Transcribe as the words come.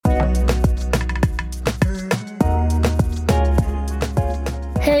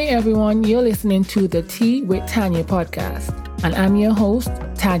everyone, you're listening to the Tea with Tanya podcast, and I'm your host,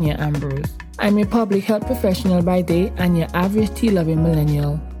 Tanya Ambrose. I'm a public health professional by day and your average tea-loving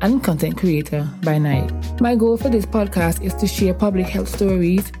millennial and content creator by night. My goal for this podcast is to share public health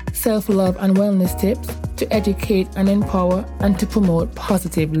stories, self-love and wellness tips, to educate and empower, and to promote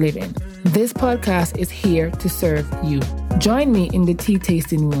positive living. This podcast is here to serve you. Join me in the tea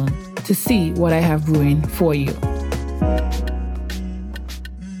tasting room to see what I have brewing for you.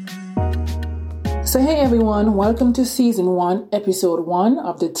 So hey everyone, welcome to season 1, episode 1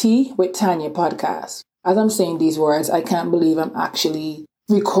 of the Tea with Tanya podcast. As I'm saying these words, I can't believe I'm actually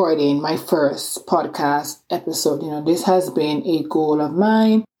recording my first podcast episode. This has been a goal of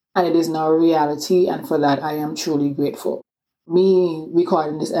mine and it is now a reality, and for that I am truly grateful. Me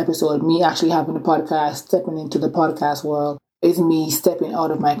recording this episode, me actually having a podcast, stepping into the podcast world, is me stepping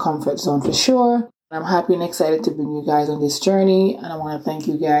out of my comfort zone for sure. I'm happy and excited to bring you guys on this journey, and I want to thank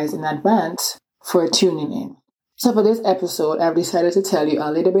you guys in advance for tuning in. So for this episode, I've decided to tell you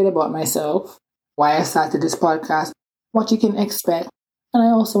a little bit about myself, why I started this podcast, what you can expect, and I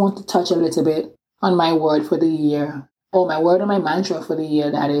also want to touch a little bit on my word for the year, or my word or my mantra for the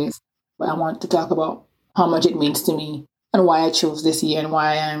year, that is. But I want to talk about how much it means to me and why I chose this year and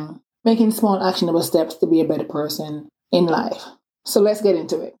why I'm making small actionable steps to be a better person in life. So let's get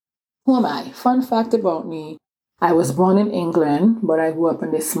into it. Who am I? Fun fact about me. I was born in England, but I grew up in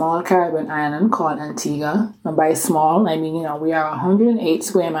this small Caribbean island called Antigua. And by small, I mean, we are 108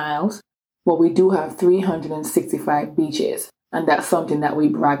 square miles, but we do have 365 beaches. And that's something that we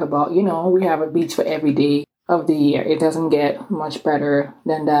brag about. We have a beach for every day of the year. It doesn't get much better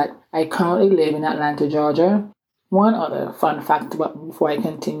than that. I currently live in Atlanta, Georgia. One other fun fact about me before I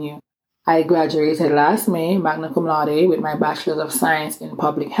continue. I graduated last May, magna cum laude, with my Bachelor's of Science in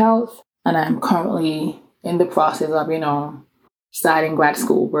Public Health. And I'm currently in the process of, starting grad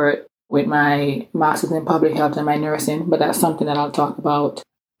school with my master's in public health and my nursing, but that's something that I'll talk about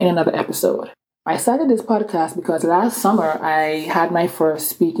in another episode. I started this podcast because last summer I had my first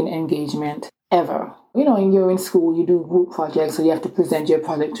speaking engagement ever. When you're in school, you do group projects, so you have to present your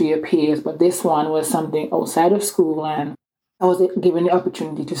project to your peers, but this one was something outside of school, and I was given the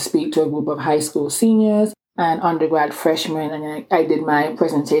opportunity to speak to a group of high school seniors and undergrad freshmen, and I did my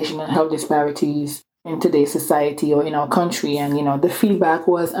presentation on health disparities in today's society or in our country. And, the feedback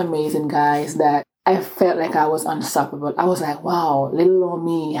was amazing, guys, that I felt like I was unstoppable. I was like, wow, little old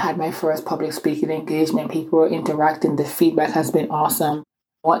me had my first public speaking engagement. People were interacting. The feedback has been awesome.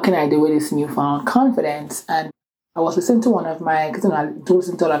 What can I do with this newfound confidence? And I was listening to one of my, because I do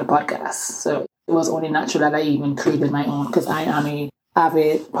listen to a lot of podcasts. So it was only natural that I even created my own, because I am a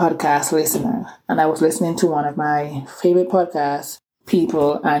avid podcast listener. And I was listening to one of my favorite podcast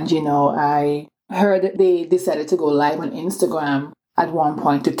people, and, I heard that they decided to go live on Instagram at one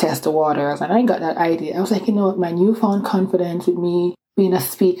point to test the waters, and I got that idea. I was like, my newfound confidence with me being a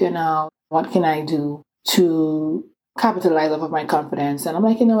speaker now, what can I do to capitalize off of my confidence? And I'm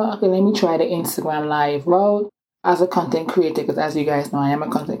like, okay, let me try the Instagram live route as a content creator, because as you guys know, I am a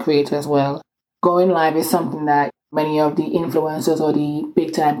content creator as well. Going live is something that many of the influencers or the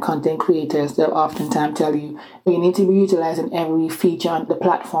big-time content creators, they'll oftentimes tell you, you need to be utilizing every feature on the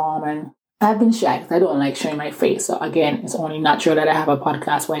platform. And I've been shy because I don't like showing my face. So again, it's only natural that I have a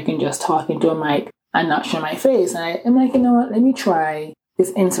podcast where I can just talk into a mic and not show my face. And I'm like, let me try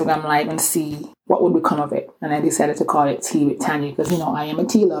this Instagram live and see what would become of it. And I decided to call it Tea with Tanya because, I am a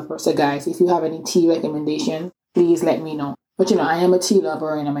tea lover. So guys, if you have any tea recommendation, please let me know. But, I am a tea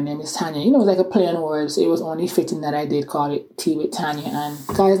lover and my name is Tanya. It was like a play on words. So it was only fitting that I did call it Tea with Tanya. And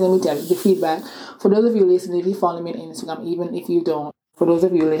guys, let me tell you, the feedback, for those of you listening, if you follow me on Instagram, even if you don't, for those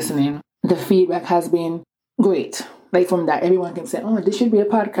of you listening, the feedback has been great. Like from that, everyone can say, oh, this should be a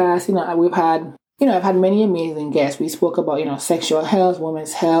podcast. I've had many amazing guests. We spoke about, sexual health,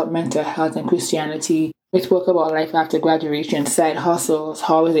 women's health, mental health, and Christianity. We spoke about life after graduation, side hustles,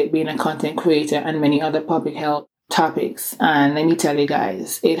 how is it being a content creator, and many other public health topics. And let me tell you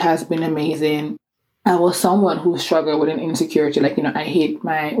guys, it has been amazing. I was someone who struggled with an insecurity. I hate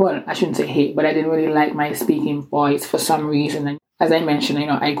I shouldn't say hate, but I didn't really like my speaking voice for some reason. And as I mentioned,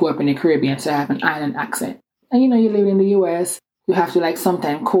 I grew up in the Caribbean, so I have an island accent. And, you live in the US, you have to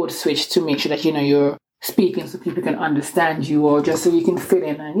sometimes code switch to make sure that, you're speaking so people can understand you or just so you can fit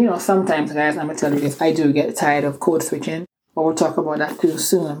in. And, sometimes, guys, I'm going to tell you this, I do get tired of code switching, but we'll talk about that too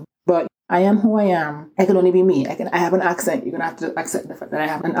soon. But I am who I am. I can only be me. I have an accent. You're going to have to accept the fact that I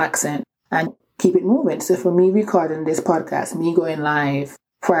have an accent and keep it moving. So for me recording this podcast, me going live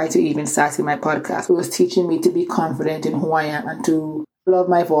prior to even starting my podcast, it was teaching me to be confident in who I am and to love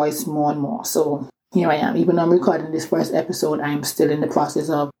my voice more and more. So here I am. Even though I'm recording this first episode, I'm still in the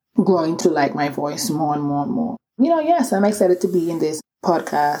process of growing to like my voice more and more and more. Yes, I'm excited to be in this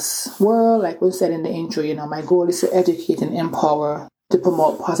podcast world. Like we said in the intro, my goal is to educate and empower, to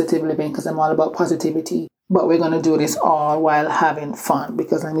promote positive living, because I'm all about positivity. But we're going to do this all while having fun,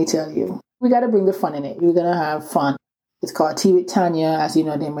 because let me tell you, we got to bring the fun in it. We're going to have fun. It's called Tea with Tanya. As you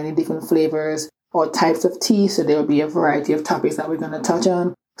know, there are many different flavors or types of tea. So there will be a variety of topics that we're going to touch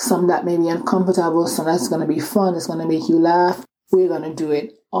on. Some that may be uncomfortable, some that's going to be fun, it's going to make you laugh. We're going to do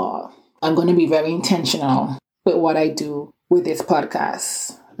it all. I'm going to be very intentional with what I do with this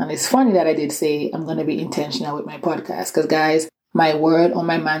podcast. And it's funny that I did say I'm going to be intentional with my podcast, because guys, my word or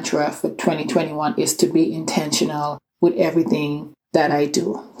my mantra for 2021 is to be intentional with everything that I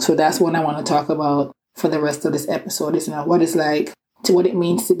do. So that's what I want to talk about for the rest of this episode, is what it's like, to what it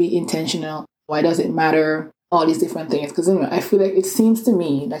means to be intentional. Why does it matter? All these different things. Because I feel like it seems to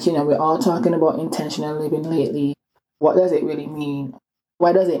me that we're all talking about intentional living lately. What does it really mean?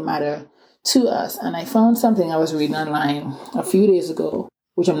 Why does it matter to us? And I found something I was reading online a few days ago,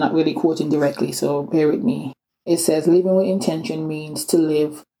 which I'm not really quoting directly, so bear with me. It says living with intention means to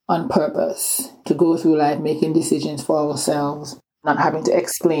live on purpose, to go through life making decisions for ourselves, not having to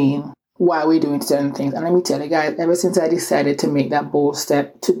explain why we're doing certain things. And let me tell you guys, ever since I decided to make that bold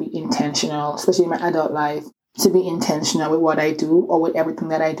step to be intentional, especially in my adult life, to be intentional with what I do or with everything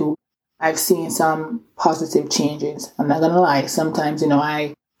that I do, I've seen some positive changes. I'm not going to lie. Sometimes,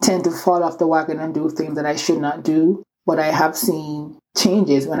 I tend to fall off the wagon and do things that I should not do. But I have seen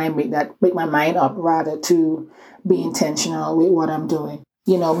changes when I make my mind up rather to be intentional with what I'm doing.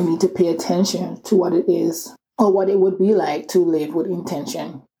 We need to pay attention to what it is or what it would be like to live with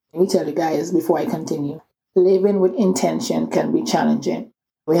intention. Let me tell you guys before I continue. Living with intention can be challenging.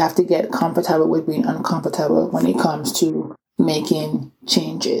 We have to get comfortable with being uncomfortable when it comes to making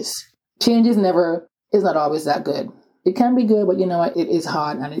changes. Change is not always that good. It can be good, but it is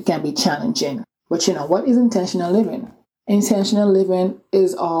hard and it can be challenging. But what is intentional living? Intentional living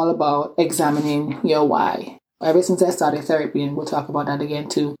is all about examining your why. Ever since I started therapy, and we'll talk about that again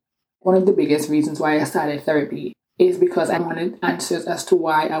too, one of the biggest reasons why I started therapy is because I wanted answers as to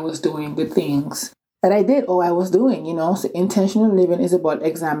why I was doing the things that I did or I was doing, So intentional living is about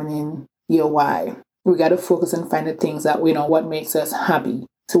examining your why. We got to focus and find the things that, what makes us happy.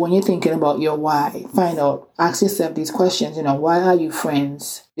 So when you're thinking about your why, ask yourself these questions, why are you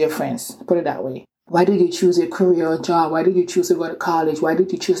friends? Your friends, put it that way. Why did you choose your career or job? Why did you choose to go to college? Why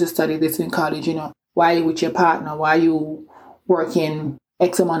did you choose to study this in college? Why are you with your partner? Why are you working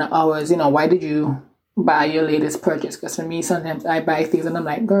X amount of hours? Why did you buy your latest purchase? Because for me, sometimes I buy things and I'm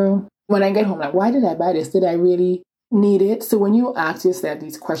like, girl, when I get home, like, why did I buy this? Did I really need it? So when you ask yourself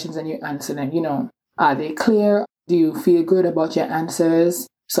these questions and you answer them, are they clear? Do you feel good about your answers?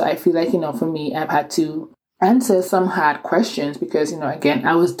 So I feel like, for me, I've had to answer some hard questions because, again,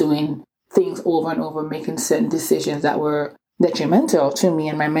 I was doing things over and over, making certain decisions that were detrimental to me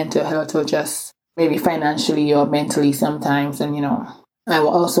and my mental health, or just maybe financially or mentally sometimes. And, I will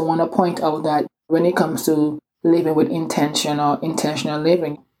also want to point out that when it comes to living with intention or intentional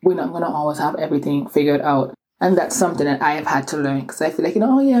living, we're not going to always have everything figured out. And that's something that I have had to learn, because I feel like,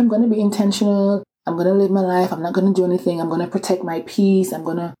 I'm going to be intentional. I'm going to live my life. I'm not going to do anything. I'm going to protect my peace. I'm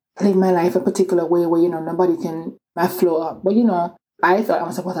going to live my life a particular way where, nobody can flow up. But, I thought I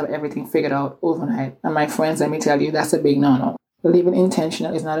was supposed to have everything figured out overnight. And my friends, let me tell you, that's a big no-no. Living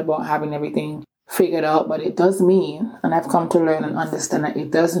intentional is not about having everything figured out, but it does mean, and I've come to learn and understand that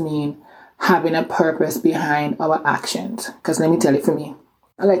it does mean having a purpose behind our actions. Because let me tell you, for me,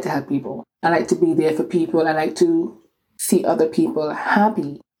 I like to help people. I like to be there for people. I like to see other people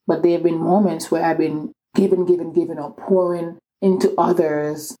happy. But there have been moments where I've been giving, or pouring into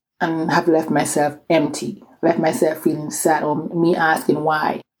others and have left myself empty, left myself feeling sad, or me asking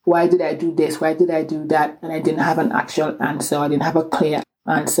why. Why did I do this? Why did I do that? And I didn't have an actual answer. I didn't have a clear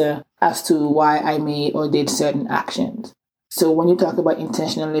answer as to why I made or did certain actions. So when you talk about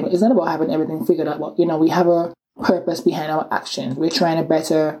intentional living, it's not about having everything figured out. But, we have a purpose behind our actions. We're trying to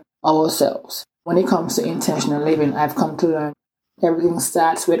better ourselves. When it comes to intentional living, I've come to learn everything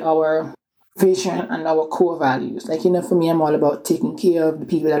starts with our vision and our core values. Like, for me, I'm all about taking care of the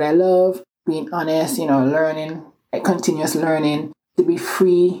people that I love, being honest, learning, continuous learning, to be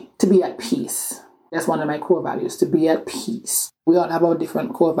free, to be at peace. That's one of my core values, to be at peace. We all have our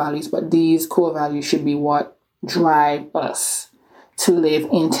different core values, but these core values should be what drive us to live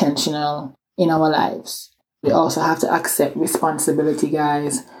intentional in our lives. We also have to accept responsibility,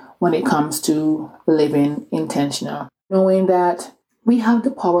 guys, when it comes to living intentional. Knowing that we have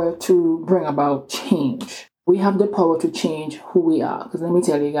the power to bring about change. We have the power to change who we are. Because let me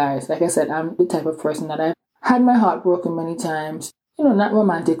tell you guys, like I said, I'm the type of person that I've had my heart broken many times. not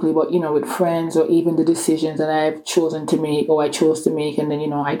romantically, but, with friends, or even the decisions that I've chosen to make, or I chose to make, and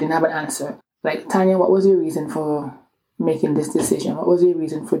then, I didn't have an answer. Like, Tanya, what was your reason for making this decision? What was your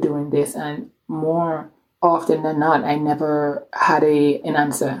reason for doing this? And more often than not, I never had an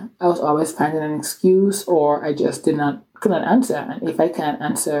answer. I was always finding an excuse, or I just couldn't answer. And if I can't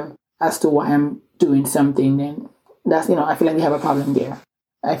answer as to why I'm doing something, then that's, I feel like we have a problem there.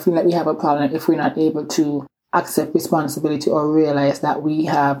 I feel like we have a problem if we're not able to accept responsibility or realize that we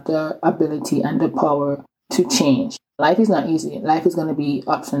have the ability and the power to change. Life is not easy. Life is going to be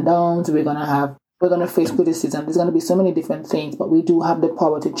ups and downs. We're going to face criticism. There's going to be so many different things, but we do have the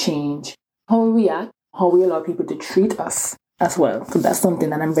power to change how we react, how we allow people to treat us as well. So that's something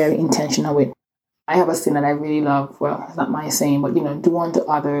that I'm very intentional with. I have a saying that I really love. Well, it's not my saying, but, do unto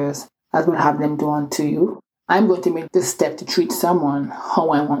others as will have them do unto you. I'm going to make this step to treat someone how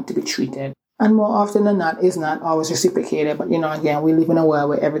I want to be treated. And more often than not, it's not always reciprocated. But, again, we live in a world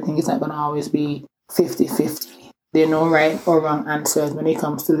where everything is not going to always be 50-50. There are no right or wrong answers when it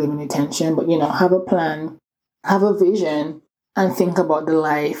comes to living intention. But, have a plan, have a vision, and think about the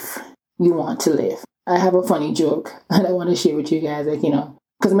life you want to live. I have a funny joke that I want to share with you guys.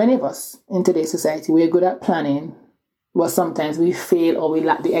 Because many of us in today's society, we're good at planning, but sometimes we fail or we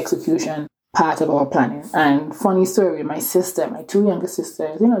lack the execution part of our planning. And funny story, my sister, my two younger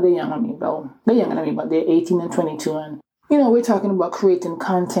sisters, they're younger than me, but they're 18 and 22. And, we're talking about creating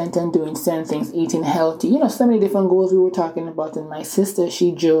content and doing certain things, eating healthy, so many different goals we were talking about. And my sister,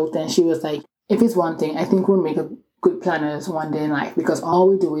 she joked and she was like, if it's one thing, I think we'll make a good planners one day in life, because all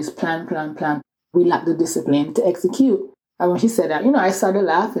we do is plan. We lack the discipline to execute. And when she said that, I started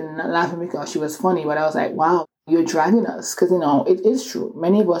laughing, not laughing because she was funny, but I was like, wow, you're dragging us. Because, it is true.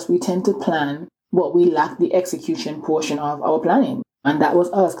 Many of us, we tend to plan, but we lack the execution portion of our planning. And that was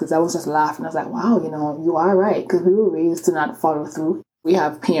us, because I was just laughing. I was like, wow, you are right. Because we were raised to not follow through. We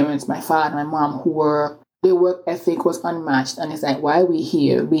have parents, my father, my mom, their work ethic was unmatched. And it's like, why are we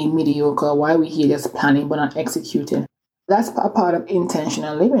here being mediocre? Why are we here just planning but not executing? That's a part of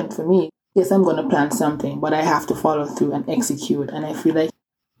intentional living for me. Yes, I'm going to plan something, but I have to follow through and execute. And I feel like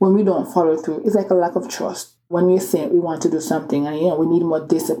when we don't follow through, it's like a lack of trust. When we say we want to do something and, we need more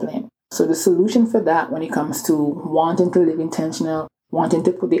discipline. So the solution for that, when it comes to wanting to live intentional, wanting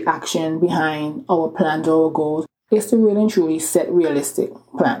to put the action behind our plans or our goals, is to really and truly set realistic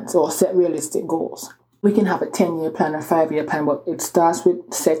plans or set realistic goals. We can have a 10-year plan, a 5-year plan, but it starts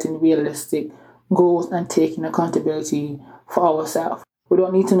with setting realistic goals and taking accountability for ourselves. We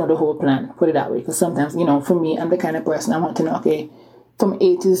don't need to know the whole plan, put it that way. Because sometimes, for me, I'm the kind of person I want to know, okay, from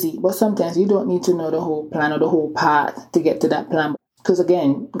A to Z. But sometimes you don't need to know the whole plan or the whole path to get to that plan. Because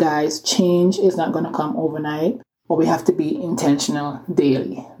again, guys, change is not going to come overnight. But we have to be intentional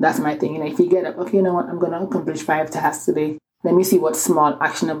daily. That's my thing. If you get up, okay, I'm going to accomplish 5 tasks today. Let me see what small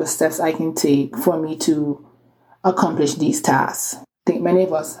actionable steps I can take for me to accomplish these tasks. I think many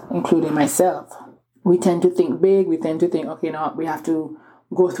of us, including myself, we tend to think big. We tend to think, okay, we have to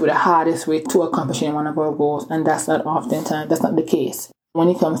go through the hardest way to accomplishing one of our goals. And that's not the case. When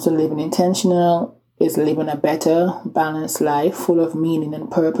it comes to living intentional, is living a better, balanced life full of meaning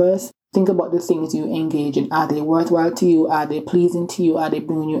and purpose. Think about the things you engage in. Are they worthwhile to you? Are they pleasing to you? Are they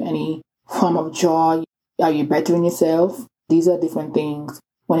bringing you any form of joy? Are you bettering yourself? These are different things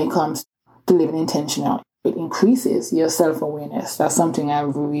when it comes to living intentional. It increases your self-awareness. That's something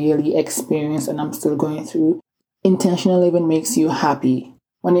I've really experienced and I'm still going through. Intentional living makes you happy.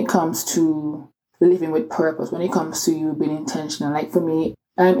 When it comes to living with purpose, when it comes to you being intentional, like for me,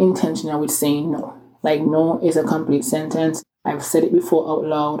 I'm intentional with saying no. Like no is a complete sentence. I've said it before out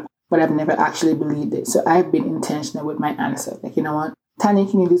loud, but I've never actually believed it. So I've been intentional with my answer. Like, you know what? Tanya,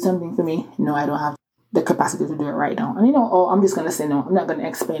 can you do something for me? No, I don't have the capacity to do it right now. And I'm just going to say no. I'm not going to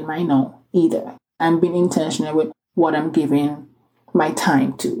explain my no either. I'm being intentional with what I'm giving my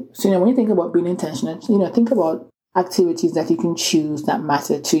time to. So, when you think about being intentional, think about activities that you can choose that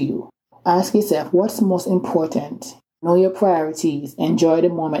matter to you. Ask yourself, what's most important? Know your priorities. Enjoy the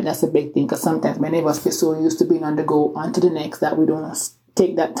moment. That's a big thing, because sometimes many of us get so used to being on the go, on to the next, that we don't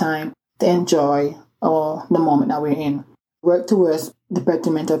take that time to enjoy the moment that we're in. Work towards the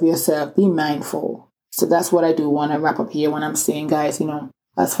betterment of yourself. Be mindful. So that's what I do want to wrap up here when I'm saying, guys,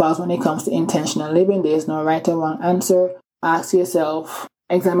 as far as when it comes to intentional living, there's no right or wrong answer. Ask yourself,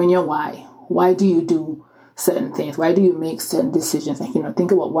 examine your why. Why do you do certain things? Why do you make certain decisions?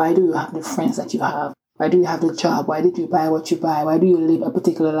 Think about, why do you have the friends that you have? Why do you have the job? Why did you buy what you buy? Why do you live a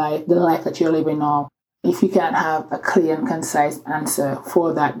particular life, the life that you're living now? If you can't have a clear and concise answer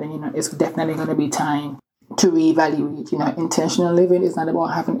for that, then, it's definitely going to be time to reevaluate. Intentional living is not about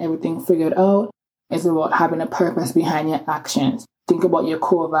having everything figured out. It's about having a purpose behind your actions. Think about your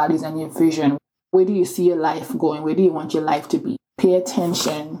core values and your vision. Where do you see your life going? Where do you want your life to be? Pay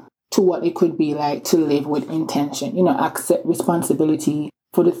attention to what it could be like to live with intention. Accept responsibility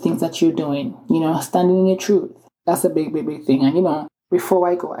for the things that you're doing. Standing in your truth. That's a big, big, big thing. And, before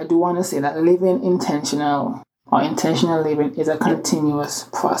I go, I do want to say that living intentional or intentional living is a continuous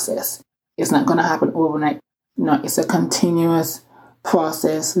process. It's not going to happen overnight. No, it's a continuous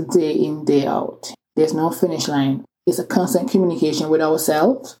process day in, day out. There's no finish line. It's a constant communication with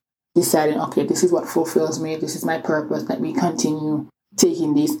ourselves, deciding, okay, this is what fulfills me. This is my purpose. Let me continue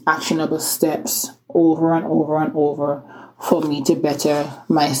taking these actionable steps over and over and over for me to better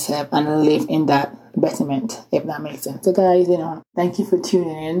myself and live in that betterment, if that makes sense. So guys, thank you for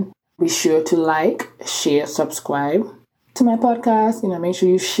tuning in. Be sure to like, share, subscribe to my podcast. Make sure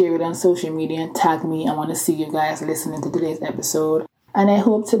you share it on social media and tag me. I want to see you guys listening to today's episode. And I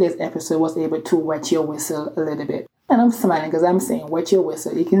hope today's episode was able to wet your whistle a little bit. And I'm smiling because I'm saying wet your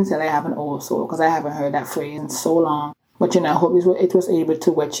whistle. You can tell I have an old soul because I haven't heard that phrase in so long. But I hope it was able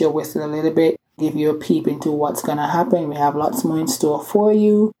to wet your whistle a little bit, give you a peep into what's going to happen. We have lots more in store for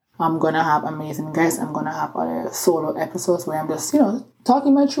you. I'm going to have amazing guests. I'm going to have other solo episodes where I'm just,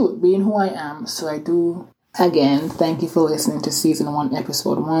 talking my truth, being who I am. So I do, again, thank you for listening to Season 1,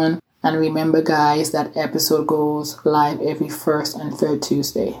 Episode 1. And remember, guys, that episode goes live every first and third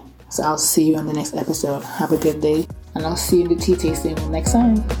Tuesday. So I'll see you on the next episode. Have a good day. And I'll see you in the tea tasting next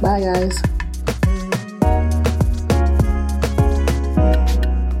time. Bye, guys.